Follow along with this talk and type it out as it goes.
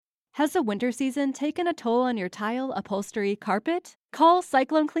Has the winter season taken a toll on your tile, upholstery, carpet? Call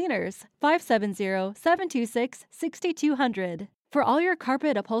Cyclone Cleaners, 570-726-6200. For all your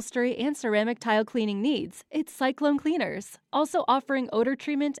carpet, upholstery, and ceramic tile cleaning needs, it's Cyclone Cleaners, also offering odor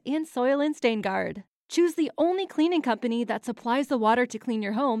treatment and soil and stain guard. Choose the only cleaning company that supplies the water to clean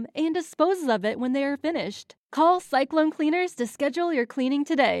your home and disposes of it when they are finished. Call Cyclone Cleaners to schedule your cleaning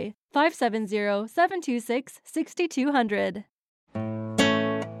today, 570-726-6200.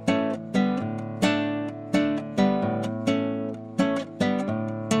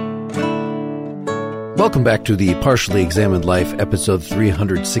 Welcome back to the Partially Examined Life, episode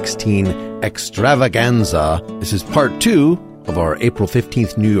 316, Extravaganza. This is part 2 of our April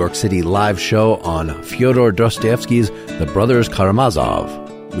 15th New York City live show on Fyodor Dostoevsky's The Brothers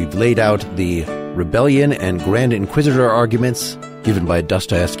Karamazov. We've laid out the rebellion and Grand Inquisitor arguments given by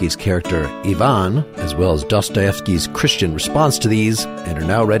Dostoevsky's character Ivan, as well as Dostoevsky's Christian response to these, and are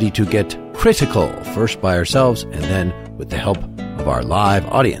now ready to get critical, first by ourselves and then with the help of our live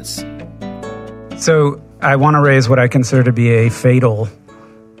audience. So I want to raise what I consider to be a fatal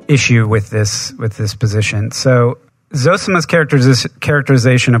issue with this position. So Zosima's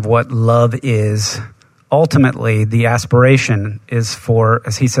characterization of what love is, ultimately the aspiration is for,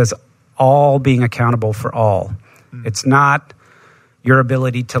 as he says, all being accountable for all. It's not your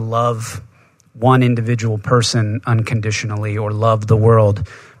ability to love one individual person unconditionally or love the world,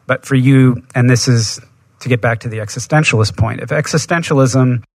 but for you, and this is to get back to the existentialist point, if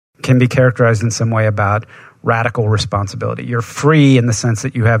existentialism can be characterized in some way about radical responsibility. You're free in the sense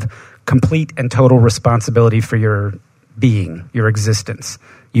that you have complete and total responsibility for your being, your existence.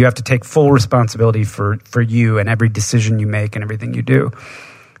 You have to take full responsibility for you and every decision you make and everything you do.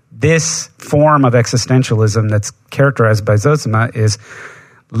 This form of existentialism that's characterized by Zosima is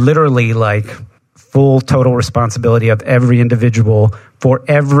literally like full total responsibility of every individual for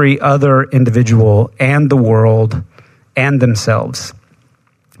every other individual and the world and themselves.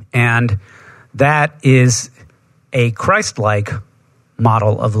 And that is a Christ-like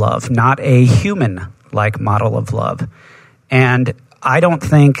model of love, not a human-like model of love. And I don't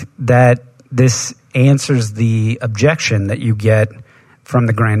think that this answers the objection that you get from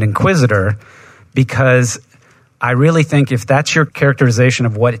the Grand Inquisitor, because I really think if that's your characterization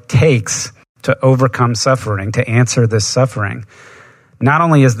of what it takes to overcome suffering, to answer this suffering, not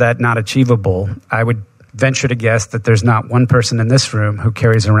only is that not achievable, I would venture to guess that there's not one person in this room who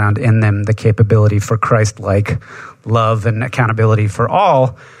carries around in them the capability for Christ-like love and accountability for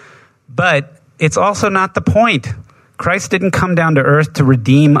all. But it's also not the point. Christ didn't come down to earth to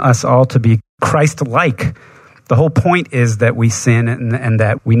redeem us all to be Christ-like. The whole point is that we sin and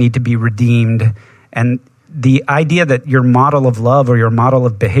that we need to be redeemed. And the idea that your model of love or your model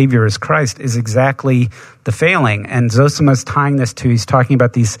of behavior is Christ is exactly the failing. And Zosima's tying this to, he's talking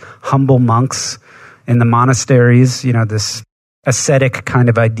about these humble monks in the monasteries, this ascetic kind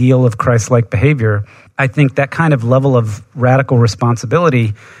of ideal of Christ-like behavior. I think that kind of level of radical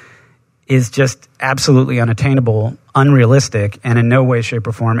responsibility is just absolutely unattainable, unrealistic, and in no way, shape,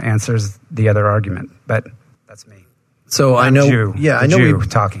 or form answers the other argument. But that's me. So I know, we're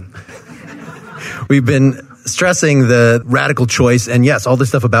talking. We've been stressing the radical choice, and yes, all this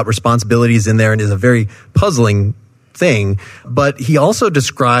stuff about responsibility is in there and is a very puzzling thing. But he also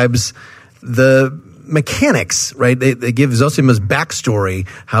describes the mechanics, right? They give Zosima's backstory,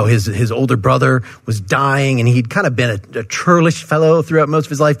 how his older brother was dying, and he'd kind of been a churlish fellow throughout most of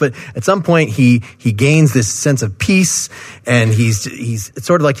his life, but at some point he gains this sense of peace, and he's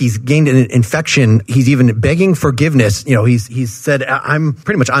sort of like he's gained an infection. He's even begging forgiveness. He's said, I'm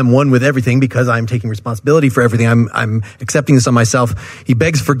one with everything because I'm taking responsibility for everything. I'm accepting this on myself. He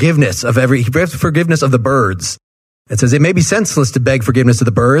begs forgiveness of the birds. It says, it may be senseless to beg forgiveness of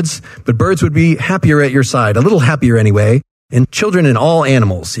the birds, but birds would be happier at your side, a little happier anyway, and children and all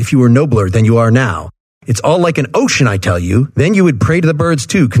animals, if you were nobler than you are now. It's all like an ocean, I tell you. Then you would pray to the birds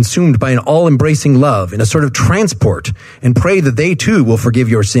too, consumed by an all-embracing love, in a sort of transport, and pray that they too will forgive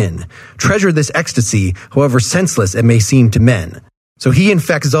your sin. Treasure this ecstasy, however senseless it may seem to men. So he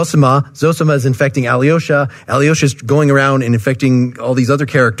infects Zosima. Zosima is infecting Alyosha. Alyosha's going around and infecting all these other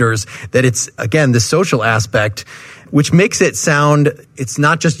characters. That it's, again, the social aspect, which makes it sound, it's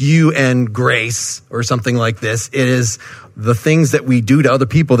not just you and grace or something like this. It is the things that we do to other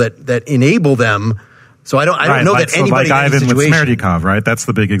people that enable them. So I don't know that anybody like in any Ivan with situation. Smerdikov, right? That's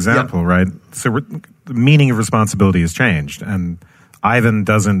the big example, right? So the meaning of responsibility has changed, and Ivan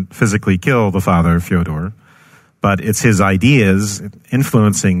doesn't physically kill the father, Fyodor, but it's his ideas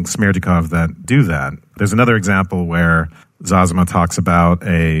influencing Smerdikov that do that. There's another example where Zosima talks about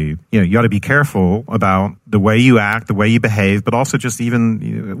you ought to be careful about the way you act, the way you behave, but also just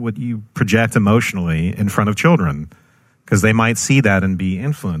even what you project emotionally in front of children, because they might see that and be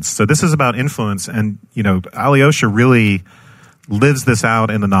influenced. So this is about influence, and Alyosha really lives this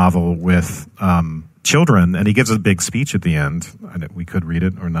out in the novel with children, and he gives a big speech at the end. We could read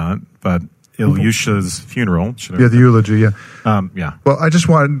it or not, but Ilyusha's funeral. The eulogy, yeah. Yeah. Well, I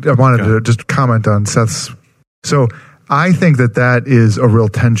wanted to just comment on Seth's. So I think that is a real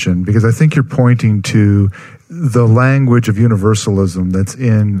tension, because I think you're pointing to the language of universalism that's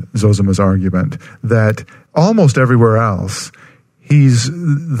in Zosima's argument, that almost everywhere else,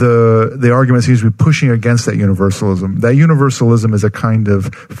 the argument seems to be pushing against that universalism. That universalism is a kind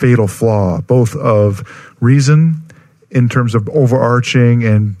of fatal flaw, both of reason in terms of overarching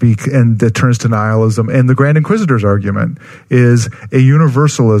and that turns to nihilism. And the Grand Inquisitor's argument is a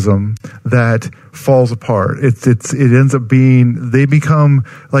universalism that falls apart. It ends up they become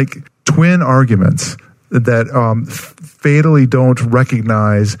like twin arguments that fatally don't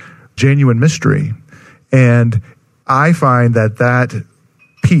recognize genuine mystery. And I find that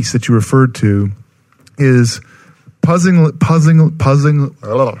piece that you referred to is puzzlingly,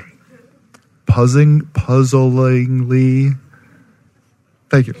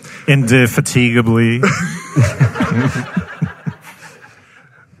 thank you. Indefatigably.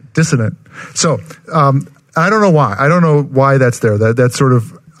 Dissonant. So, I don't know why. I don't know why that's there. That's sort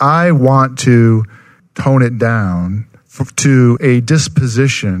of, I want to tone it down to a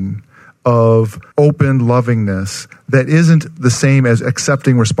disposition of open lovingness that isn't the same as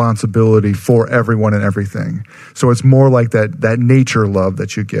accepting responsibility for everyone and everything. So it's more like that nature love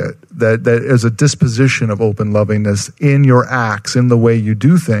that you get, that is a disposition of open lovingness in your acts, in the way you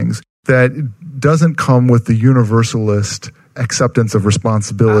do things, that doesn't come with the universalist acceptance of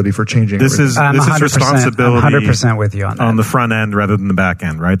responsibility for changing this is responsibility. I'm 100% with you on that. On the front end rather than the back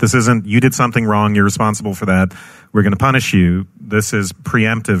end, right? This isn't, you did something wrong, you're responsible for that, we're going to punish you. This is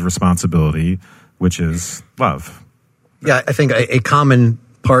preemptive responsibility, which is love. Yeah, I think a common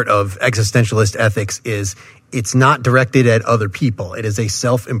part of existentialist ethics is it's not directed at other people. It is a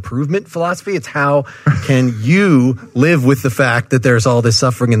self-improvement philosophy. It's how can you live with the fact that there's all this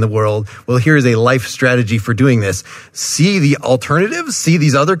suffering in the world? Well, here's a life strategy for doing this. See the alternatives. See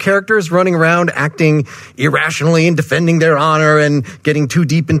these other characters running around acting irrationally and defending their honor and getting too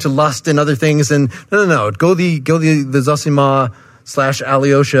deep into lust and other things. And no. Go the Zosima /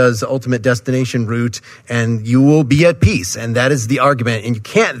 Alyosha's ultimate destination route, and you will be at peace. And that is the argument. And you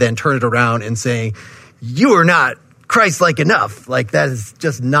can't then turn it around and say, you are not Christ-like enough. Like, that is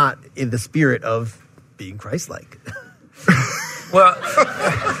just not in the spirit of being Christ-like. Well,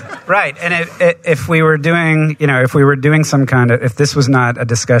 right. And if we were doing, some kind of, if this was not a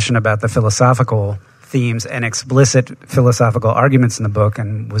discussion about the philosophical themes and explicit philosophical arguments in the book,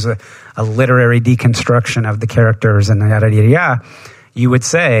 and was a literary deconstruction of the characters and yada, yada, yada, you would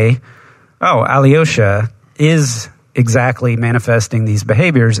say, oh, Alyosha is exactly manifesting these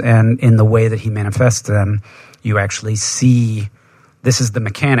behaviors, and in the way that he manifests them, you actually see this is the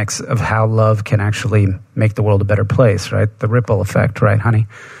mechanics of how love can actually make the world a better place, right? The ripple effect, right, honey?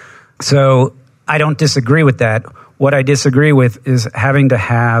 So I don't disagree with that. What I disagree with is having to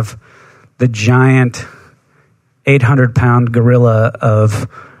have the giant 800-pound gorilla of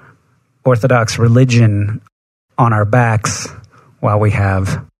Orthodox religion on our backs while we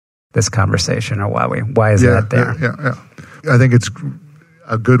have this conversation, or why is that there? Yeah. I think it's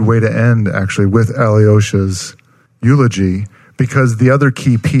a good way to end, actually, with Alyosha's eulogy, because the other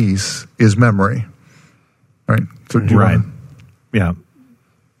key piece is memory, right? So Yeah.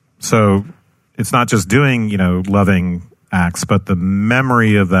 So it's not just doing, loving acts, but the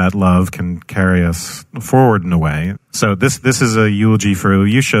memory of that love can carry us forward in a way. So this is a eulogy for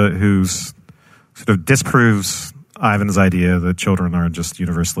Ilyusha, who's sort of disproves Ivan's idea that children are just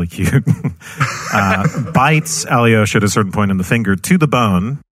universally cute, bites Alyosha at a certain point in the finger to the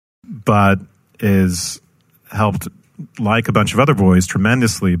bone, but is helped, like a bunch of other boys,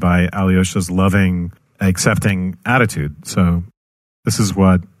 tremendously by Alyosha's loving, accepting attitude. So this is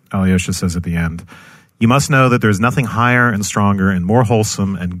what Alyosha says at the end. You must know that there is nothing higher and stronger and more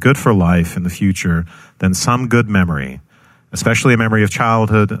wholesome and good for life in the future than some good memory, especially a memory of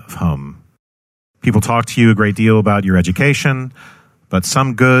childhood, of home. People talk to you a great deal about your education, but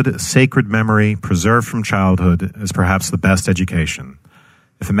some good, sacred memory preserved from childhood is perhaps the best education.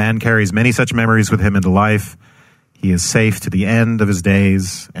 If a man carries many such memories with him into life, he is safe to the end of his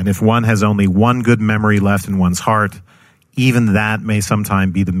days, and if one has only one good memory left in one's heart, even that may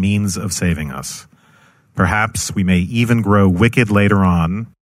sometime be the means of saving us. Perhaps we may even grow wicked later on,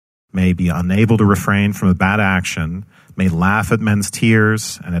 may be unable to refrain from a bad action, may laugh at men's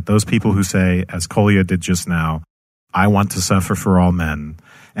tears and at those people who say, as Kolya did just now, I want to suffer for all men,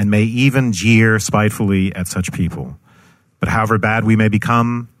 and may even jeer spitefully at such people. But however bad we may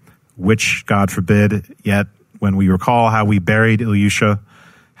become, which God forbid, yet when we recall how we buried Ilyusha,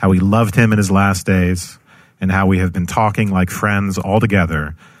 how we loved him in his last days, and how we have been talking like friends all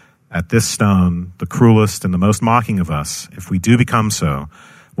together, at this stone, the cruelest and the most mocking of us, if we do become so,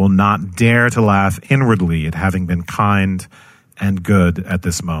 will not dare to laugh inwardly at having been kind and good at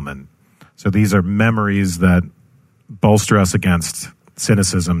this moment. So these are memories that bolster us against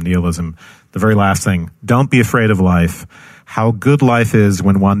cynicism, nihilism. The very last thing, don't be afraid of life. How good life is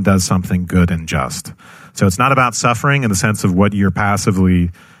when one does something good and just. So it's not about suffering in the sense of what you're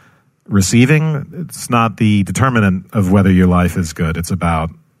passively receiving. It's not the determinant of whether your life is good. It's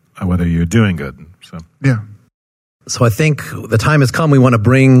about whether you're doing good. So Yeah. So I think the time has come. We want to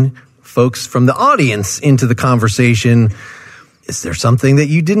bring folks from the audience into the conversation. Is there something that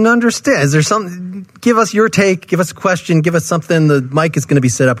you didn't understand? Is there something? Give us your take. Give us a question. Give us something. The mic is going to be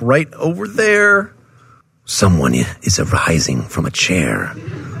set up right over there. Someone is arising from a chair,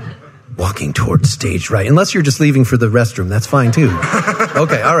 walking towards stage right. Unless you're just leaving for the restroom. That's fine too.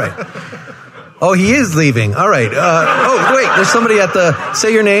 Okay, all right. Oh, he is leaving. All right. Oh, wait. There's somebody at the...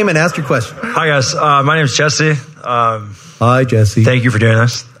 Say your name and ask your question. Hi, guys. My name is Jesse. Hi, Jesse. Thank you for doing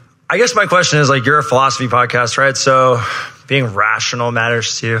this. I guess my question is, like, you're a philosophy podcast, right? So being rational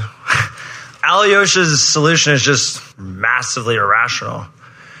matters to you. Alyosha's solution is just massively irrational.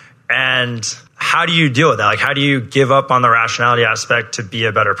 And how do you deal with that? Like, how do you give up on the rationality aspect to be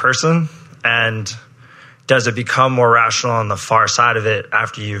a better person? And does it become more rational on the far side of it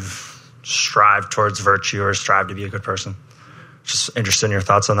after you've strived towards virtue or strive to be a good person? Just interested in your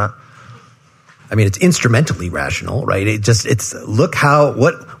thoughts on that. I mean, it's instrumentally rational, right? It's look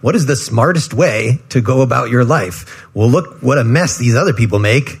what is the smartest way to go about your life? Well, look what a mess these other people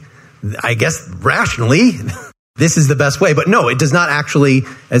make. I guess rationally, this is the best way. But no, it does not actually,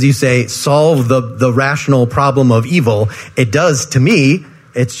 as you say, solve the rational problem of evil. It does, to me,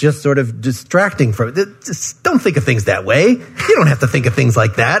 it's just sort of distracting from it. Just don't think of things that way. You don't have to think of things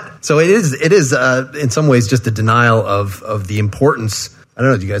like that. So it is in some ways just a denial of the importance. I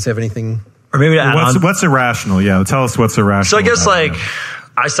don't know. Do you guys have anything? Or maybe to add on. What's irrational? Yeah, tell us what's irrational. So I guess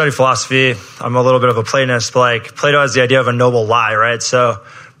I study philosophy. I'm a little bit of a Platonist, but Plato has the idea of a noble lie, right? So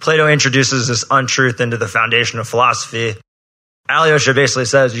Plato introduces this untruth into the foundation of philosophy. Alyosha basically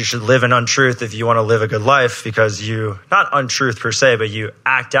says you should live in untruth if you want to live a good life, because not untruth per se, but you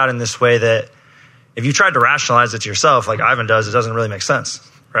act out in this way that if you tried to rationalize it to yourself, like Ivan does, it doesn't really make sense,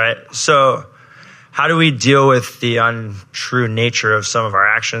 right? So how do we deal with the untrue nature of some of our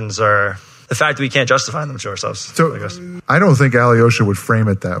actions, or the fact that we can't justify them to ourselves? So I guess. I don't think Alyosha would frame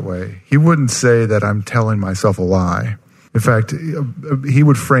it that way. He wouldn't say that I'm telling myself a lie. In fact, he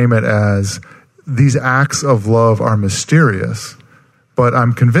would frame it as these acts of love are mysterious, but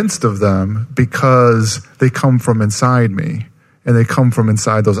I'm convinced of them because they come from inside me, and they come from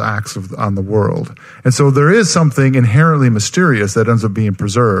inside those acts on the world. And so there is something inherently mysterious that ends up being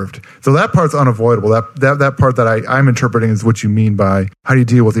preserved. So that part's unavoidable. That part that I'm interpreting is what you mean by how do you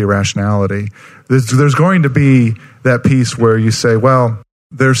deal with the irrationality. There's going to be that piece where you say, well,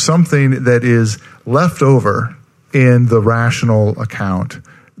 there's something that is left over in the rational account,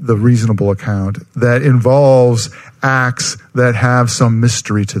 the reasonable account, that involves acts that have some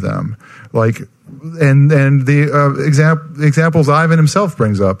mystery to them. And the examples Ivan himself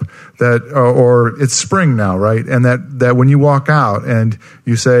brings up, that, or it's spring now, right? And that when you walk out and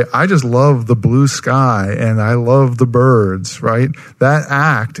you say, I just love the blue sky and I love the birds, right? That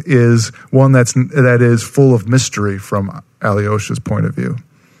act is one that is full of mystery from Alyosha's point of view.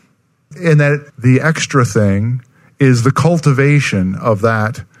 And that the extra thing is the cultivation of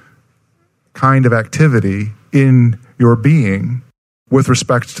that kind of activity in your being with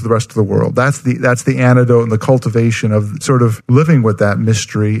respect to the rest of the world. That's the antidote and the cultivation of sort of living with that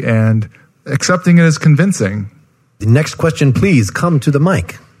mystery and accepting it as convincing. The next question, please come to the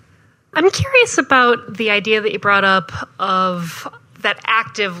mic. I'm curious about the idea that you brought up of that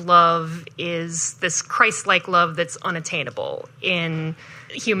active love is this Christ-like love that's unattainable in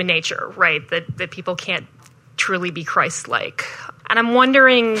human nature, right? That people can't truly be Christ-like. And I'm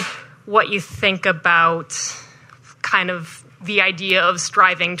wondering what you think about kind of the idea of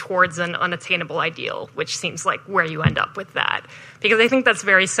striving towards an unattainable ideal, which seems like where you end up with that. Because I think that's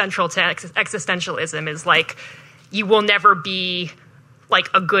very central to existentialism, is like, you will never be like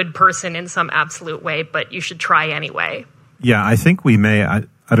a good person in some absolute way, but you should try anyway. Yeah, I think we may, I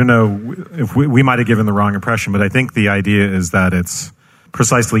don't know if we might have given the wrong impression, but I think the idea is that it's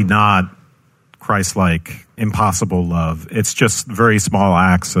precisely not Christ-like, impossible love. It's just very small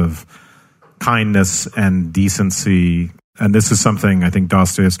acts of kindness and decency. And this is something I think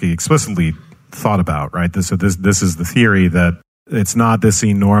Dostoevsky explicitly thought about, right? This is the theory that it's not this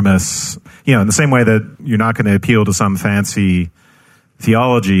enormous, in the same way that you're not going to appeal to some fancy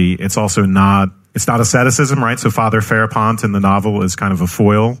theology, it's not asceticism, right? So Father Farapont in the novel is kind of a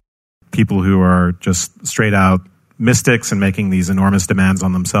foil. People who are just straight out mystics and making these enormous demands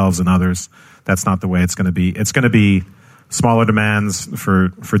on themselves and others. That's not the way it's going to be. It's going to be smaller demands for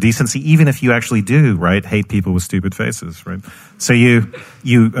decency, even if you actually do, right, hate people with stupid faces, right? So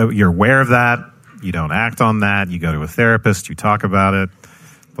you're aware of that. You don't act on that. You go to a therapist. You talk about it.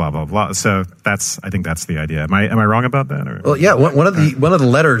 Blah blah blah. So I think that's the idea. Am I wrong about that? Or? Well, yeah. One of the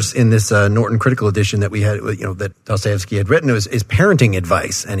letters in this Norton Critical Edition that we had, that Dostoevsky had written is parenting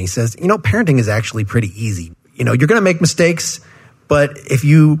advice, and he says, parenting is actually pretty easy. You're going to make mistakes, but if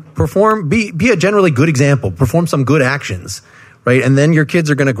you be a generally good example, perform some good actions, right, and then your kids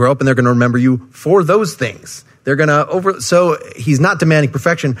are going to grow up and they're going to remember you for those things. They're going to so he's not demanding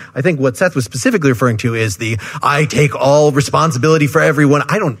perfection. I think what Seth was specifically referring to is I take all responsibility for everyone.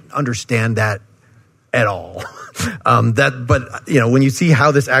 I don't understand that at all. But when you see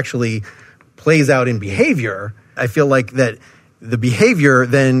how this actually plays out in behavior, I feel like that the behavior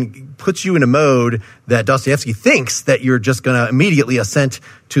then puts you in a mode that Dostoevsky thinks that you're just going to immediately assent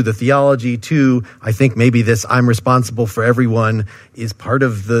to the theology, I think maybe this I'm responsible for everyone is part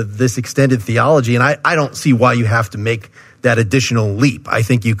of this extended theology. And I don't see why you have to make that additional leap. I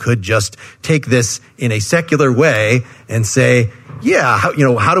think you could just take this in a secular way and say, yeah,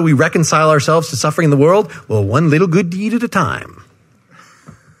 how do we reconcile ourselves to suffering in the world? Well, one little good deed at a time.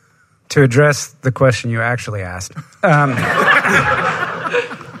 To address the question you actually asked,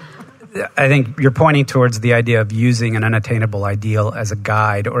 I think you're pointing towards the idea of using an unattainable ideal as a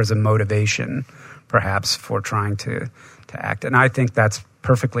guide or as a motivation, perhaps, for trying to act. And I think that's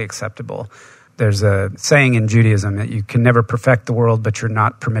perfectly acceptable. There's a saying in Judaism that you can never perfect the world, but you're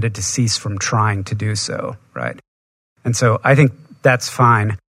not permitted to cease from trying to do so, right? And so I think that's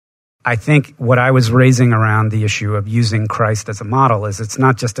fine. I think what I was raising around the issue of using Christ as a model is it's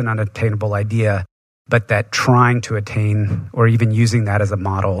not just an unattainable idea, but that trying to attain or even using that as a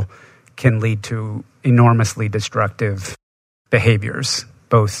model can lead to enormously destructive behaviors,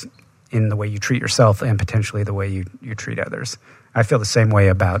 both in the way you treat yourself and potentially the way you treat others. I feel the same way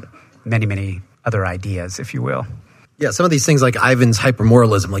about many, many other ideas, if you will. Yeah, some of these things like Ivan's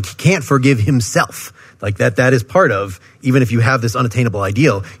hypermoralism, like he can't forgive himself. Like that is part of, even if you have this unattainable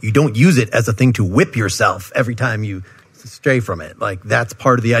ideal, you don't use it as a thing to whip yourself every time you stray from it. Like that's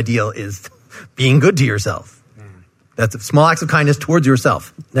part of the ideal is being good to yourself. That's small acts of kindness towards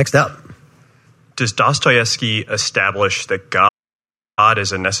yourself. Next up. Does Dostoevsky establish that God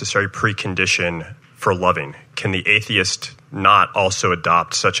is a necessary precondition for loving? Can the atheist not also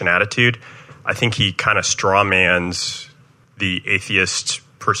adopt such an attitude? I think he kind of strawmans the atheist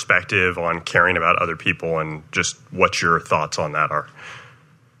perspective on caring about other people, and just what your thoughts on that are.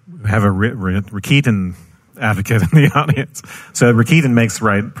 We have a Rakitin advocate in the audience. So Rakitin makes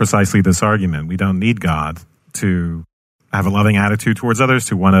precisely this argument. We don't need God to have a loving attitude towards others,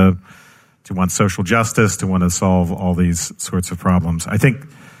 to want social justice, to want to solve all these sorts of problems. I think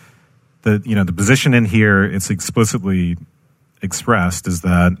the position in here, it's explicitly expressed, is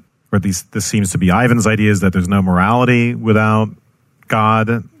that, or at least this seems to be Ivan's idea, is that there's no morality without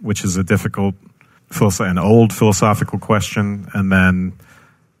God, which is a difficult, an old philosophical question. And then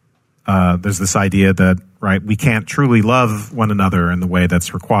there's this idea that, we can't truly love one another in the way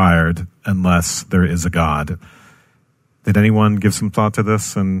that's required unless there is a God. Did anyone give some thought to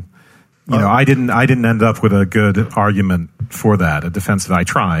this? And I didn't end up with a good argument for that, a defense that I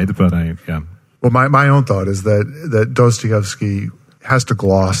tried, but yeah. Well, my own thought is that Dostoevsky has to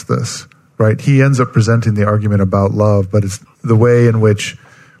gloss this, right? He ends up presenting the argument about love, but it's the way in which,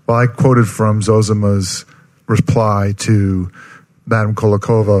 I quoted from Zozima's reply to Madame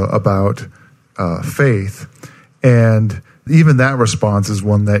Kolakova about faith, and even that response is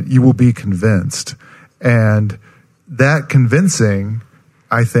one that you will be convinced. And that convincing,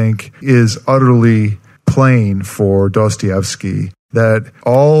 I think, is utterly plain for Dostoevsky, that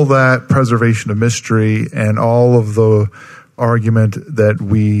all that preservation of mystery and all of the argument that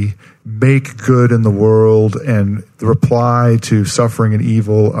we make good in the world and the reply to suffering and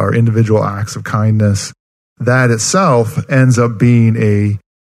evil are individual acts of kindness, that itself ends up being a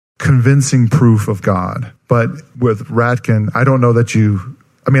convincing proof of God. But with Ratkin, I don't know that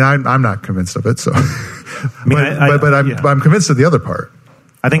I'm not convinced of it, so. I'm convinced of the other part.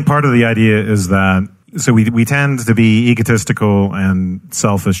 I think part of the idea is that So we tend to be egotistical and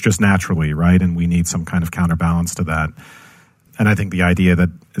selfish just naturally, right? And we need some kind of counterbalance to that. And I think the idea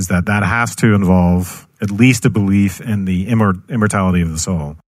is that has to involve at least a belief in the immortality of the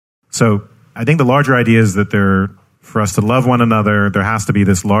soul. So I think the larger idea is that for us to love one another, there has to be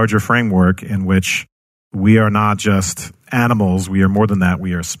this larger framework in which we are not just animals, we are more than that,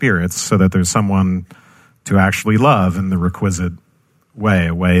 we are spirits, so that there's someone to actually love in the requisite way,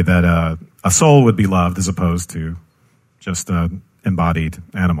 a way that a soul would be loved as opposed to just an embodied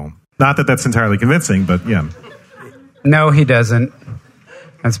animal. Not that that's entirely convincing, but yeah. No, he doesn't.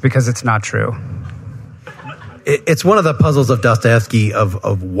 That's because it's not true. It's one of the puzzles of Dostoevsky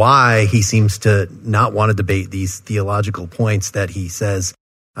of why he seems to not want to debate these theological points that he says.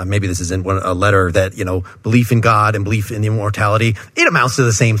 Maybe this is in a letter that, belief in God and belief in immortality, it amounts to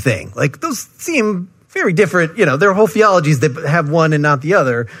the same thing. Like, those seem very different. There are whole theologies that have one and not the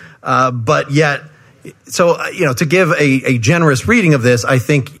other. But yet, so, to give a generous reading of this, I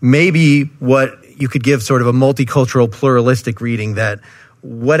think maybe what you could give sort of a multicultural, pluralistic reading that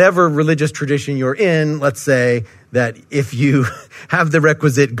whatever religious tradition you're in, let's say that if you have the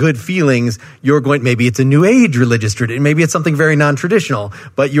requisite good feelings, maybe it's a New Age religious tradition, maybe it's something very non-traditional,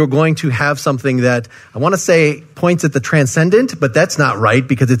 but you're going to have something that I want to say points at the transcendent, but that's not right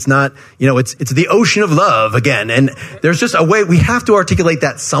because it's not, it's the ocean of love again. And there's just a way we have to articulate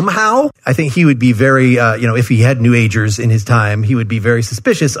that somehow. I think he would be very, if he had New Agers in his time, he would be very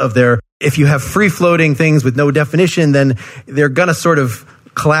suspicious of if you have free-floating things with no definition, then they're going to sort of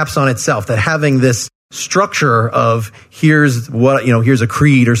collapse on itself, that having this structure of here's a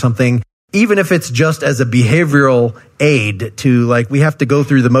creed or something, even if it's just as a behavioral aid to we have to go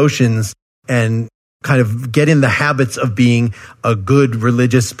through the motions and kind of get in the habits of being a good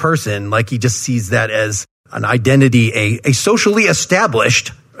religious person. He just sees that as an identity, a socially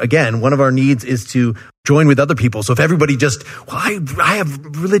established. Again, one of our needs is to join with other people. So if everybody I have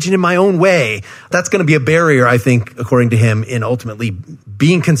religion in my own way, that's going to be a barrier, I think, according to him, in ultimately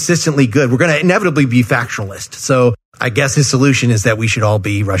being consistently good. We're going to inevitably be factionalist. So I guess his solution is that we should all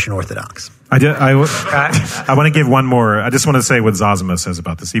be Russian Orthodox. I want to give one more. I just want to say what Zosima says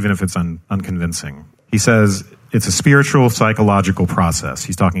about this, even if it's unconvincing. He says it's a spiritual, psychological process.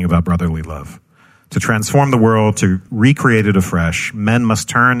 He's talking about brotherly love. To transform the world, to recreate it afresh, men must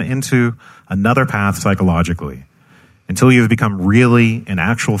turn into another path psychologically. Until you have become really, in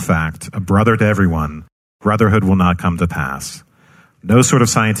actual fact, a brother to everyone, brotherhood will not come to pass. No sort of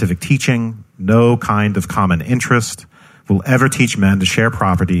scientific teaching, no kind of common interest will ever teach men to share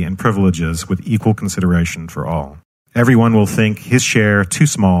property and privileges with equal consideration for all. Everyone will think his share too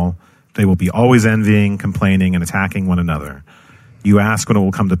small. They will be always envying, complaining, and attacking one another. You ask when it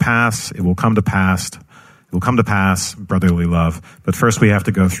will come to pass. It will come to pass. It will come to pass, brotherly love. But first we have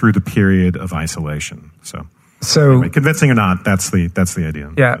to go through the period of isolation. So anyway, convincing or not, that's the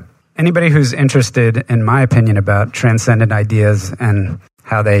idea. Yeah. Anybody who's interested in my opinion about transcendent ideas and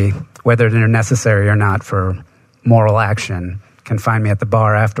whether they're necessary or not for moral action can find me at the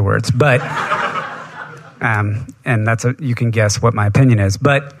bar afterwards. But, and you can guess what my opinion is.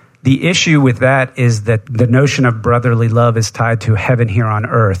 But the issue with that is that the notion of brotherly love is tied to heaven here on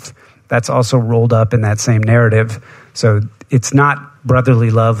earth. That's also rolled up in that same narrative. So it's not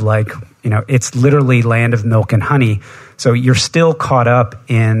brotherly love it's literally land of milk and honey. So you're still caught up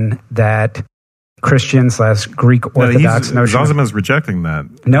in that Christian/Greek Orthodox notion. Zosima's rejecting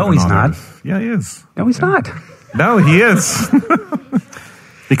that. No, he's not. Yeah, he is. No, he's not. No, he is.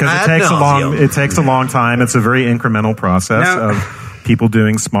 Because it takes a long time. It's a very incremental process of people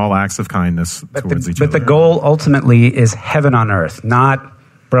doing small acts of kindness towards each other. But the goal ultimately is heaven on earth, not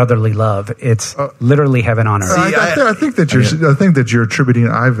brotherly love. It's literally heaven on earth. I think that you're attributing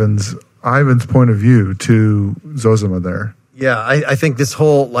Ivan's point of view to Zosima there. Yeah, I think this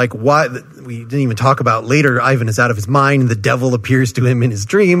whole, why we didn't even talk about later, Ivan is out of his mind and the devil appears to him in his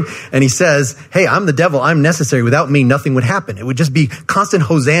dream and he says, hey, I'm the devil, I'm necessary, without me nothing would happen. It would just be constant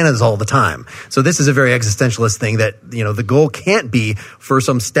hosannas all the time. So this is a very existentialist thing that, the goal can't be for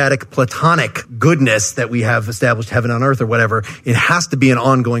some static platonic goodness that we have established heaven on earth or whatever. It has to be an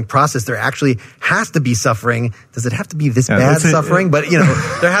ongoing process. There actually has to be suffering. Does it have to be this bad suffering? But,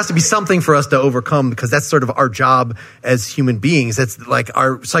 there has to be something for us to overcome because that's sort of our job as human beings. That's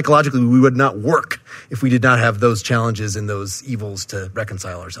psychologically we would not work if we did not have those challenges and those evils to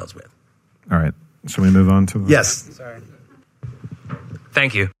reconcile ourselves with. All right. Shall we move on to Yes. Sorry.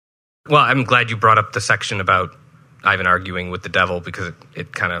 Thank you. Well, I'm glad you brought up the section about Ivan arguing with the devil because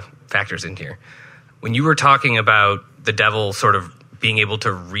it kind of factors in here. When you were talking about the devil sort of being able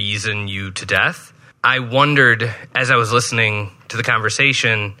to reason you to death, I wondered as I was listening to the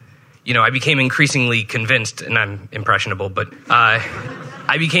conversation I became increasingly convinced, and I'm impressionable, but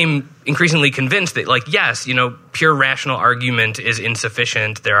I became increasingly convinced that, yes, pure rational argument is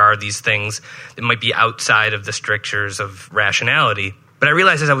insufficient. There are these things that might be outside of the strictures of rationality. But I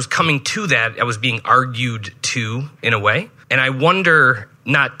realized as I was coming to that, I was being argued to in a way. And I wonder,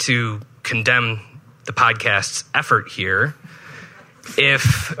 not to condemn the podcast's effort here,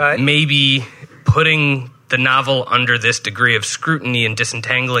 if maybe putting the novel under this degree of scrutiny and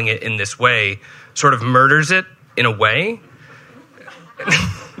disentangling it in this way sort of murders it in a way.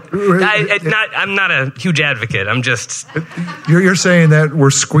 I'm not a huge advocate. I'm just... You're saying that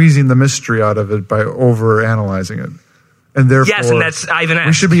we're squeezing the mystery out of it by over-analyzing it. And therefore, yes, and that's Ivan S.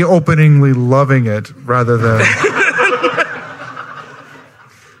 We should be openingly loving it rather than...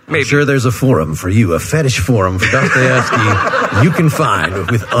 Maybe. I'm sure there's a forum for you, a fetish forum for Dostoevsky you can find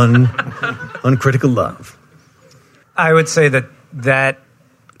with uncritical love. I would say that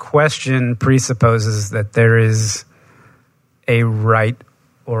question presupposes that there is a right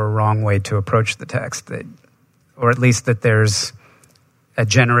or a wrong way to approach the text, or at least that there's a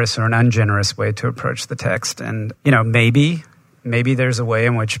generous or an ungenerous way to approach the text. And, maybe there's a way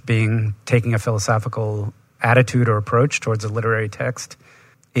in which taking a philosophical attitude or approach towards a literary text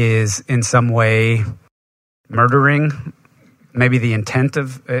is in some way murdering maybe the intent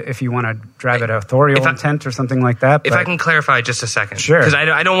of, if you want to drive it authorial intent or something like that. If I can clarify just a second. Sure. Because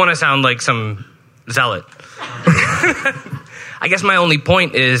I don't want to sound like some zealot. I guess my only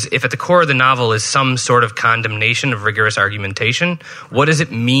point is, if at the core of the novel is some sort of condemnation of rigorous argumentation, what does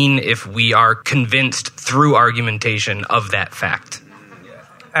it mean if we are convinced through argumentation of that fact?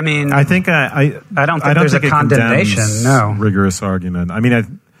 I mean, I think I don't think there's a condemnation. No rigorous argument. I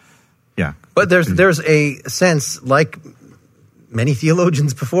mean, yeah. But there's a sense, like many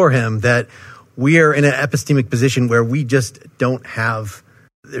theologians before him, that we are in an epistemic position where we just don't have.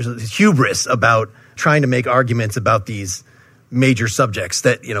 There's a hubris about trying to make arguments about these major subjects,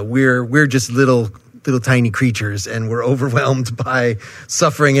 that we're just little tiny creatures and we're overwhelmed by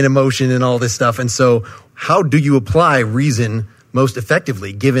suffering and emotion and all this stuff. And so how do you apply reason most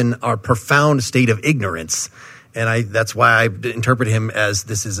effectively given our profound state of ignorance? And that's why I interpret him as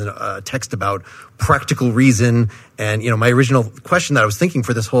this is a text about practical reason. And, my original question that I was thinking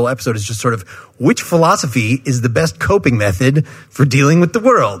for this whole episode is just sort of, which philosophy is the best coping method for dealing with the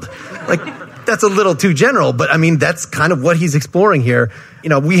world? That's a little too general, but I mean, that's kind of what he's exploring here.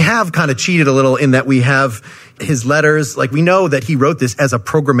 We have kind of cheated a little in that we have his letters. We know that he wrote this as a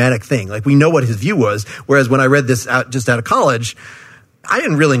programmatic thing. We know what his view was. Whereas when I read this just out of college, I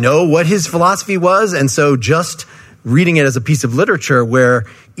didn't really know what his philosophy was. And so just reading it as a piece of literature where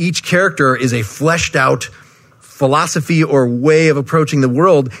each character is a fleshed out philosophy or way of approaching the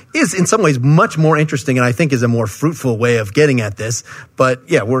world is in some ways much more interesting, and I think is a more fruitful way of getting at this. But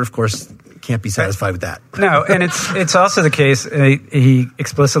yeah, we're of course can't be satisfied with that. No, and it's also the case, he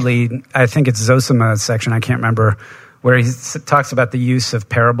explicitly, I think it's Zosima's section, I can't remember, where he talks about the use of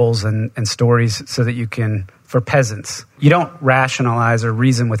parables and stories so that you can, for peasants. You don't rationalize or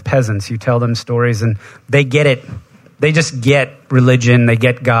reason with peasants. You tell them stories and they get it. They just get religion, they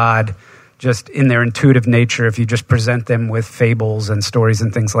get God just in their intuitive nature if you just present them with fables and stories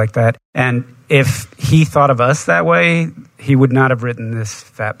and things like that. And if he thought of us that way, he would not have written this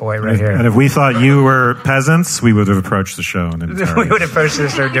fat boy right here. And if we thought you were peasants, we would have approached the show. We would have approached the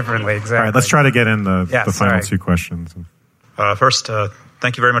show differently, exactly. All right, let's try to get in the final two questions. First,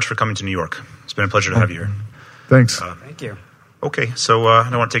 thank you very much for coming to New York. It's been a pleasure to have you here. Thanks. Thank you. Okay, so I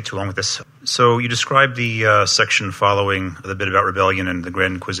don't want to take too long with this. So you described the section following the bit about rebellion and the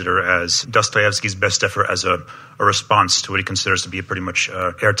Grand Inquisitor as Dostoevsky's best effort as a response to what he considers to be a pretty much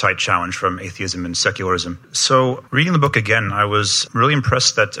airtight challenge from atheism and secularism. So reading the book again, I was really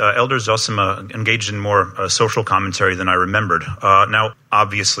impressed that Elder Zosima engaged in more social commentary than I remembered. Now,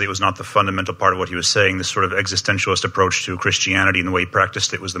 obviously, it was not the fundamental part of what he was saying. This sort of existentialist approach to Christianity and the way he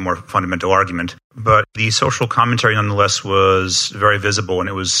practiced it was the more fundamental argument. But the social commentary, nonetheless, was very visible, and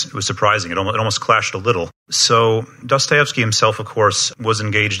it was surprising. It almost clashed a little. So Dostoevsky himself, of course, was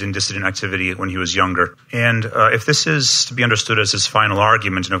engaged in dissident activity when he was younger. And if this is to be understood as his final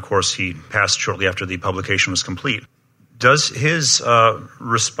argument, and of course he passed shortly after the publication was complete, does his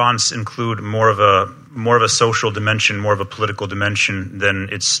response include more of a social dimension, more of a political dimension than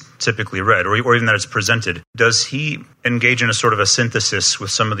it's typically read, or even that it's presented? Does he engage in a sort of a synthesis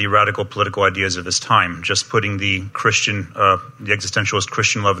with some of the radical political ideas of his time, just putting the Christian, the existentialist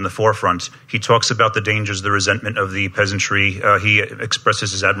Christian love in the forefront? He talks about the dangers, the resentment of the peasantry. He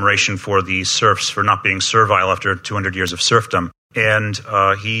expresses his admiration for the serfs for not being servile after 200 years of serfdom. And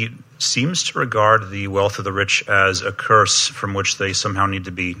he seems to regard the wealth of the rich as a curse from which they somehow need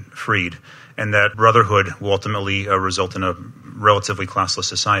to be freed, and that brotherhood will ultimately result in a relatively classless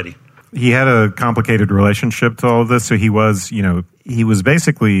society. He had a complicated relationship to all of this. So he was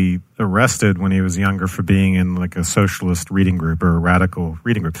basically arrested when he was younger for being in like a socialist reading group or a radical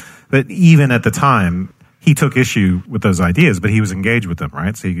reading group. But even at the time, he took issue with those ideas, but he was engaged with them,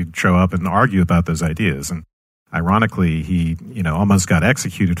 right? So he could show up and argue about those ideas. And ironically, he, almost got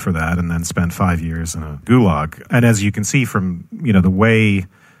executed for that and then spent 5 years in a gulag. And as you can see from, the way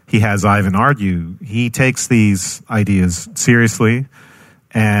he has Ivan argue, he takes these ideas seriously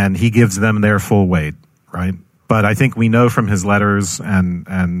and he gives them their full weight, right? But I think we know from his letters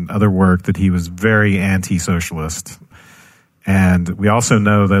and other work that he was very anti-socialist. And we also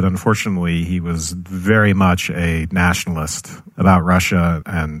know that, unfortunately, he was very much a nationalist about Russia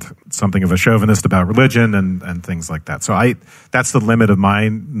and something of a chauvinist about religion and things like that. So that's the limit of my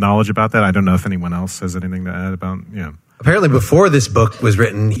knowledge about that. I don't know if anyone else has anything to add about, Apparently, before this book was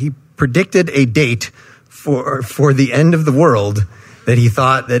written, he predicted a date for the end of the world, that he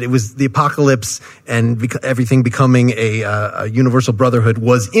thought that it was the apocalypse and everything becoming a universal brotherhood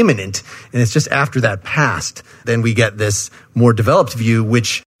was imminent. And it's just after that passed, then we get this more developed view,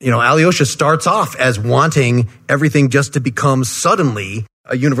 which, Alyosha starts off as wanting everything just to become suddenly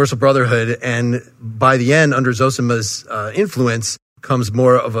a universal brotherhood. And by the end, under Zosima's influence, comes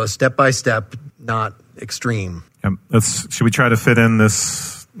more of a step-by-step, not extreme. Should we try to fit in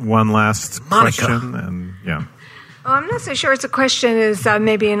this one last question? And Well, I'm not so sure it's a question, is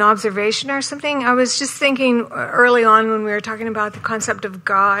maybe an observation or something. I was just thinking early on when we were talking about the concept of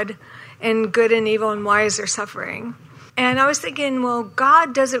God and good and evil and why is there suffering. And I was thinking, well,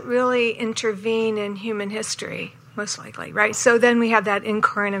 God doesn't really intervene in human history, most likely, right? So then we have that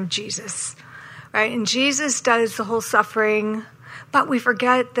incarnate of Jesus, right? And Jesus does the whole suffering, but we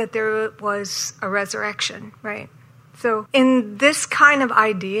forget that there was a resurrection, right? So in this kind of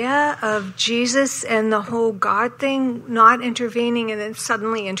idea of Jesus and the whole God thing not intervening and then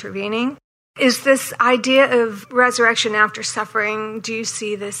suddenly intervening, is this idea of resurrection after suffering, do you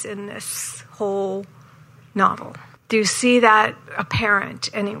see this in this whole novel? Do you see that apparent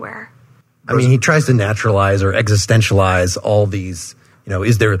anywhere? I mean, he tries to naturalize or existentialize all these,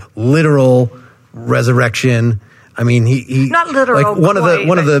 is there literal resurrection? I mean, he not literal. Like one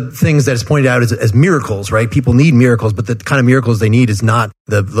of the things that is pointed out is as miracles, right? People need miracles, but the kind of miracles they need is not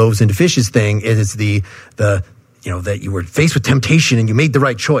the loaves and fishes thing. It is the that you were faced with temptation and you made the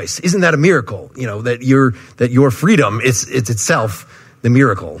right choice. Isn't that a miracle? That your freedom is itself the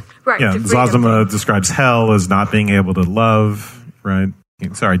miracle. Right. Yeah. Zosima describes hell as not being able to love. Right.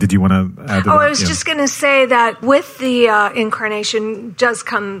 Sorry, did you want to add to that? I was just going to say that with the incarnation does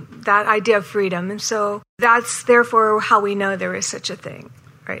come that idea of freedom. And so that's therefore how we know there is such a thing,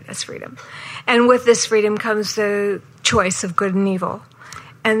 right, as freedom. And with this freedom comes the choice of good and evil.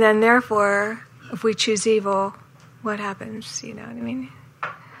 And then therefore, if we choose evil, what happens? You know what I mean?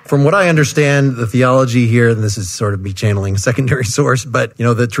 From what I understand, the theology here, and this is sort of me channeling a secondary source, but,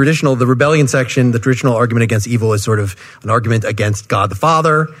 the rebellion section, the traditional argument against evil is sort of an argument against God the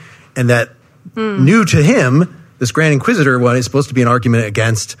Father, and that new to him, this Grand Inquisitor one is supposed to be an argument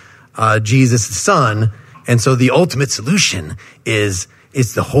against Jesus the Son, and so the ultimate solution is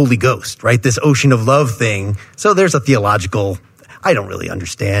the Holy Ghost, right? This ocean of love thing. So there's a theological... I don't really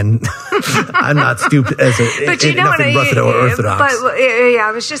understand. I'm not stupid as nothing Russet or Orthodox. But yeah,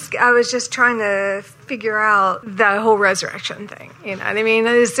 I was just trying to figure out the whole resurrection thing. You know what I mean?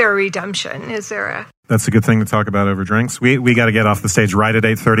 Is there a redemption? Is there a... That's a good thing to talk about over drinks. We got to get off the stage right at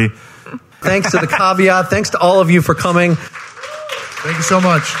 8:30. Thanks to the caveat. Thanks to all of you for coming. Thank you so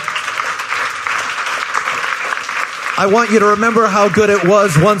much. I want you to remember how good it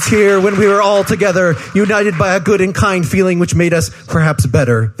was once here when we were all together, united by a good and kind feeling which made us perhaps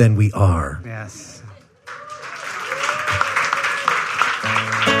better than we are. Yes.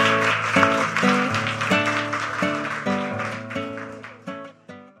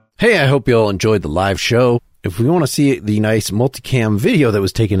 Hey, I hope you all enjoyed the live show. If we want to see the nice multicam video that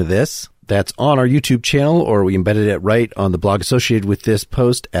was taken of this, that's on our YouTube channel, or we embedded it right on the blog associated with this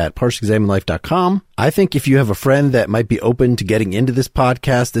post at partiallyexaminedlife.com. I think if you have a friend that might be open to getting into this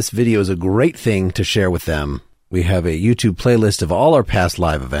podcast, this video is a great thing to share with them. We have a YouTube playlist of all our past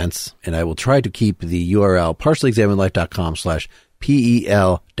live events, and I will try to keep the URL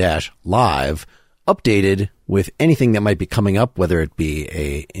partiallyexaminedlife.com/PEL-live updated with anything that might be coming up, whether it be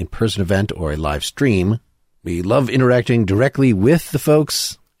a in-person event or a live stream. We love interacting directly with the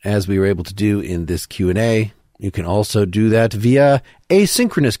folks, as we were able to do in this Q&A. You can also do that via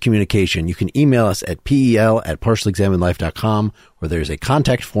asynchronous communication. You can email us at pel@partiallyexaminedlife.com, where there's a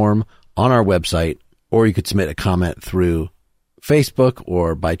contact form on our website, or you could submit a comment through Facebook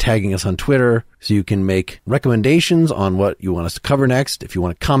or by tagging us on Twitter, so you can make recommendations on what you want us to cover next. If you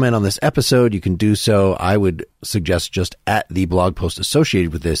want to comment on this episode, you can do so. I would suggest just at the blog post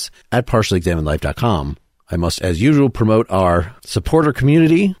associated with this at partiallyexaminedlife.com. I must, as usual, promote our supporter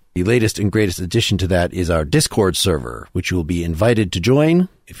community. The latest and greatest addition to that is our Discord server, which you will be invited to join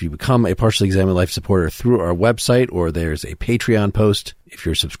if you become a Partially Examined Life supporter through our website, or there's a Patreon post. If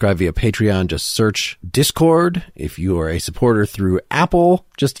you're subscribed via Patreon, just search Discord. If you are a supporter through Apple,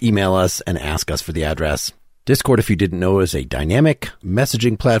 just email us and ask us for the address. Discord, if you didn't know, is a dynamic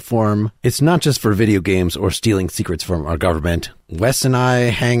messaging platform. It's not just for video games or stealing secrets from our government. Wes and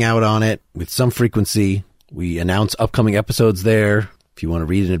I hang out on it with some frequency. We announce upcoming episodes there. If you want to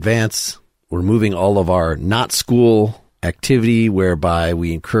read in advance, we're moving all of our not school activity, whereby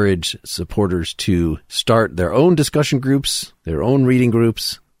we encourage supporters to start their own discussion groups, their own reading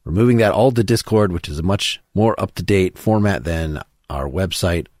groups. We're moving that all to Discord, which is a much more up-to-date format than our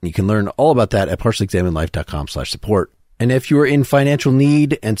website. You can learn all about that at partiallyexaminedlife.com/support. And if you're in financial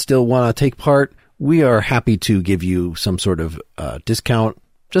need and still want to take part, we are happy to give you some sort of discount.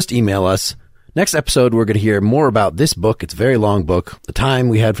 Just email us. Next episode, we're going to hear more about this book. It's a very long book. The time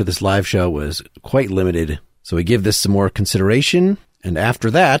we had for this live show was quite limited, so we give this some more consideration. And after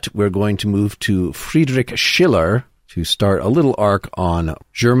that, we're going to move to Friedrich Schiller to start a little arc on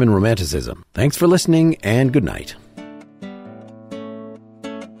German Romanticism. Thanks for listening, and good night.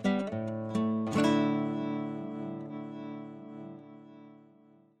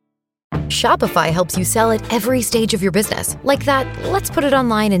 Shopify helps you sell at every stage of your business. Like that, let's put it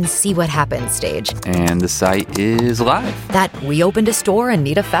online and see what happens stage. And the site is live. That we opened a store and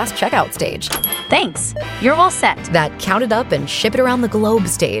need a fast checkout stage. Thanks. You're all set. That count it up and ship it around the globe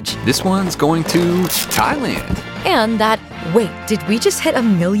stage. This one's going to Thailand. And that, wait, did we just hit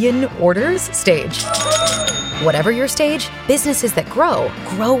 1 million orders stage? Whatever your stage, businesses that grow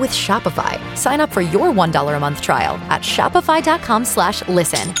with Shopify. Sign up for your $1 a month trial at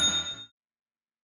shopify.com/listen.